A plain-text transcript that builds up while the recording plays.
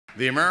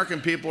The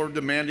American people are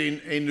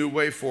demanding a new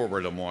way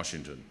forward in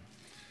Washington.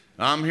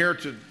 I'm here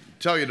to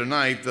tell you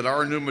tonight that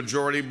our new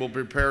majority will be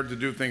prepared to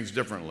do things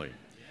differently,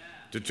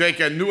 to take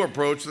a new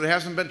approach that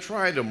hasn't been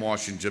tried in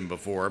Washington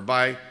before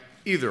by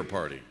either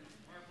party.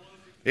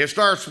 It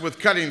starts with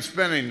cutting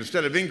spending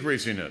instead of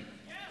increasing it.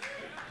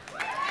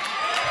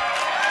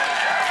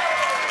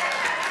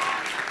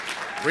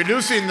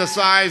 Reducing the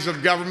size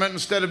of government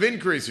instead of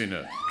increasing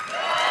it.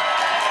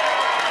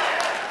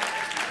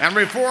 And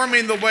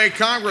reforming the way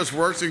Congress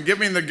works and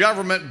giving the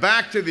government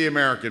back to the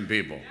American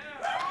people.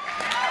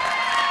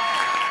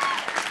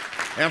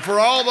 And for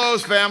all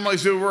those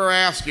families who were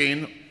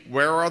asking,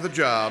 where are the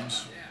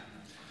jobs?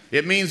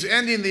 It means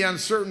ending the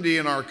uncertainty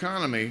in our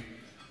economy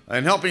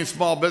and helping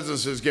small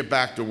businesses get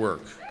back to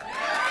work.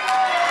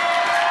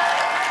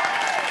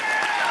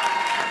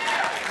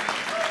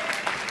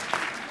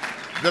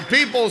 The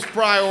people's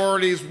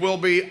priorities will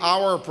be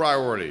our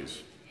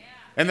priorities.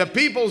 And the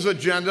people's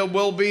agenda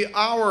will be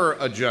our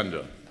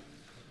agenda.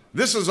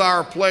 This is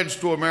our pledge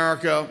to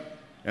America,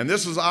 and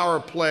this is our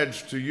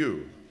pledge to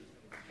you.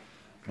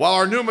 While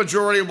our new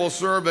majority will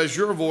serve as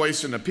your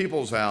voice in the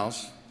people's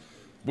house,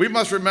 we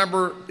must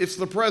remember it's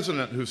the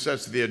president who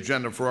sets the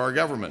agenda for our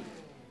government.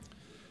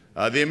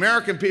 The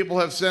American people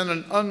have sent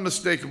an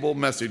unmistakable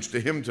message to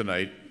him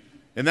tonight,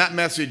 and that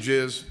message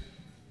is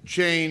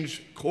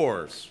change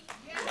course.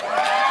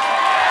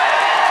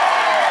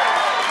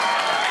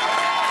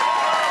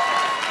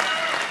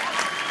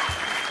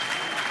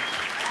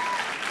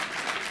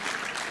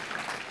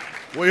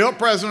 We hope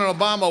President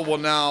Obama will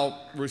now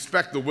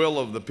respect the will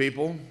of the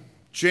people,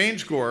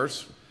 change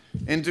course,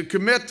 and to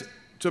commit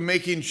to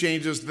making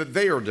changes that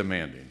they are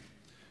demanding.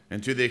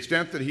 And to the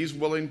extent that he's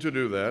willing to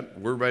do that,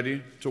 we're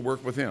ready to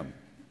work with him.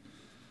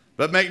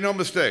 But make no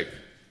mistake,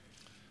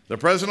 the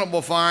president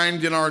will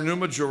find in our new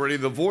majority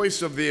the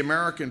voice of the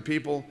American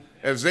people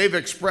as they've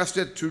expressed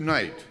it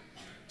tonight,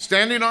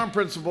 standing on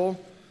principle,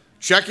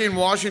 checking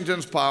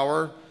Washington's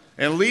power,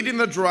 and leading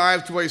the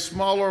drive to a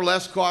smaller,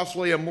 less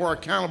costly, and more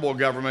accountable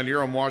government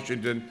here in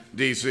Washington,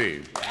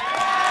 D.C.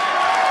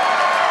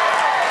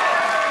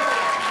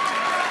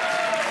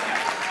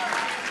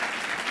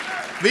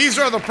 These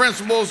are the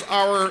principles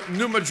our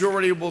new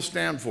majority will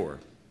stand for.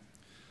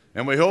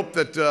 And we hope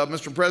that,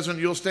 Mr.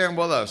 President, you'll stand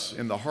with us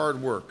in the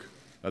hard work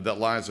that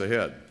lies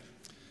ahead.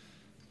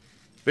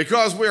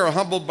 Because we are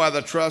humbled by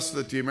the trust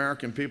that the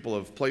American people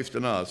have placed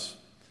in us,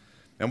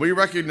 and we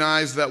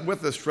recognize that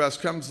with this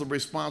trust comes the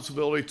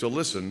responsibility to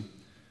listen,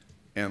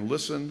 and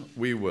listen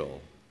we will.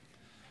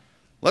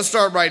 Let's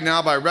start right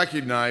now by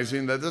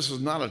recognizing that this is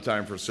not a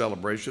time for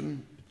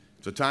celebration.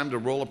 It's a time to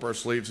roll up our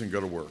sleeves and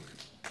go to work.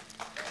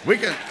 We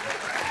can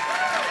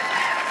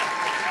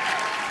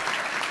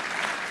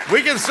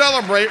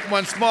celebrate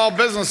when small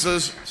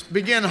businesses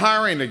begin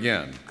hiring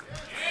again.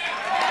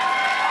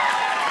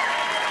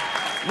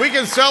 We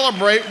can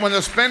celebrate when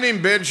the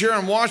spending binge here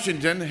in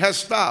Washington has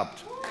stopped.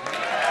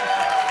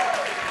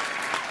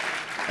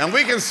 And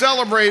we can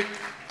celebrate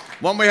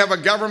when we have a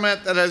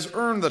government that has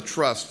earned the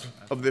trust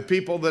of the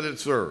people that it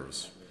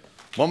serves.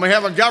 When we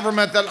have a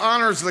government that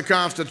honors the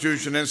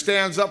Constitution and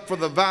stands up for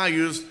the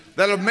values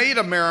that have made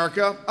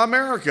America,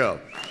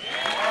 America.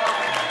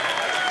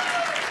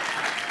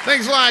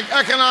 Things like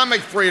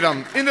economic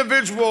freedom,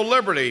 individual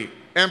liberty,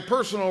 and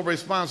personal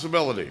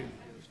responsibility.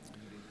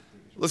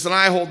 Listen,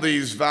 I hold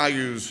these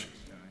values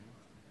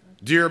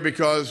dear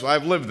because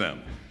I've lived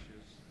them.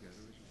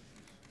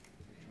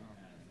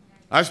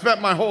 I've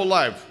spent my whole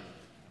life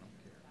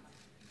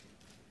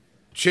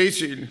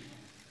chasing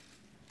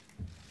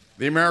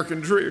the American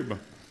dream.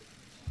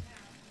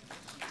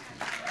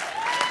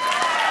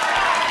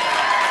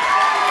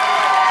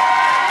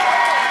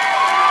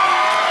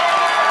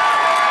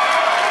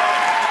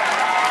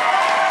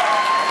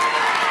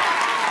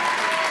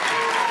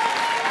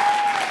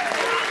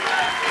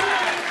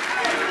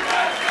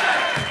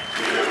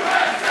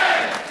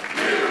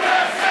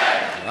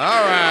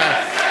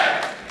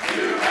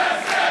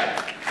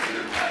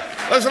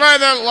 Listen, I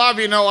let a lot of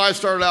you know I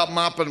started out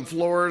mopping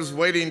floors,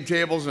 waiting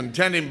tables, and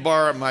tending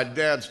bar at my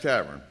dad's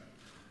tavern.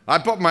 I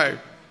put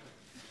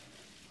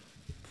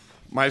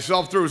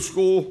myself through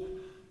school,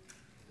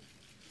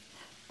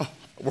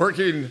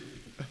 working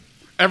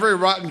every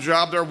rotten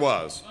job there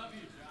was,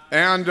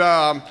 and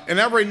in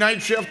every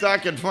night shift I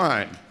could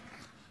find.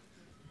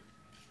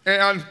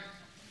 And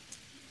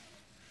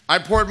I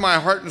poured my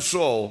heart and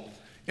soul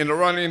into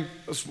running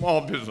a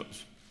small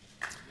business.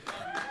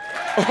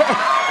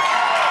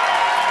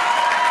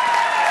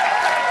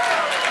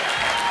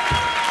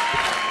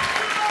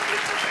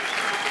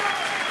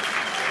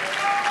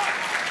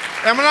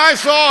 And when I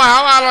saw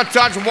how out of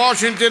touch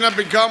Washington had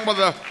become with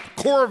the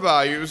core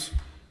values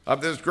of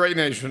this great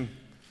nation,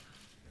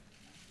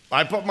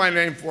 I put my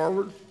name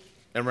forward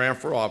and ran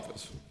for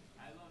office.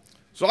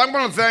 So I'm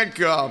going to thank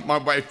my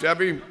wife,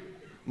 Debbie,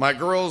 my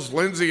girls,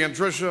 Lindsay and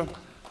Tricia,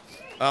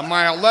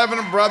 my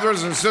 11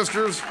 brothers and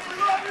sisters,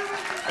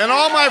 and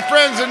all my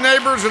friends and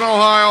neighbors in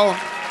Ohio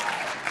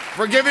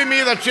for giving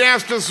me the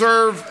chance to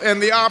serve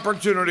and the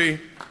opportunity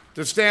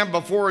to stand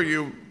before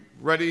you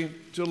ready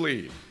to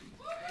lead.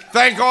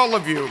 thank all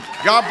of you.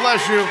 God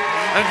bless you,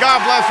 and God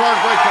bless our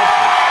great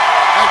country.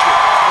 Thank you.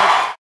 Thank you.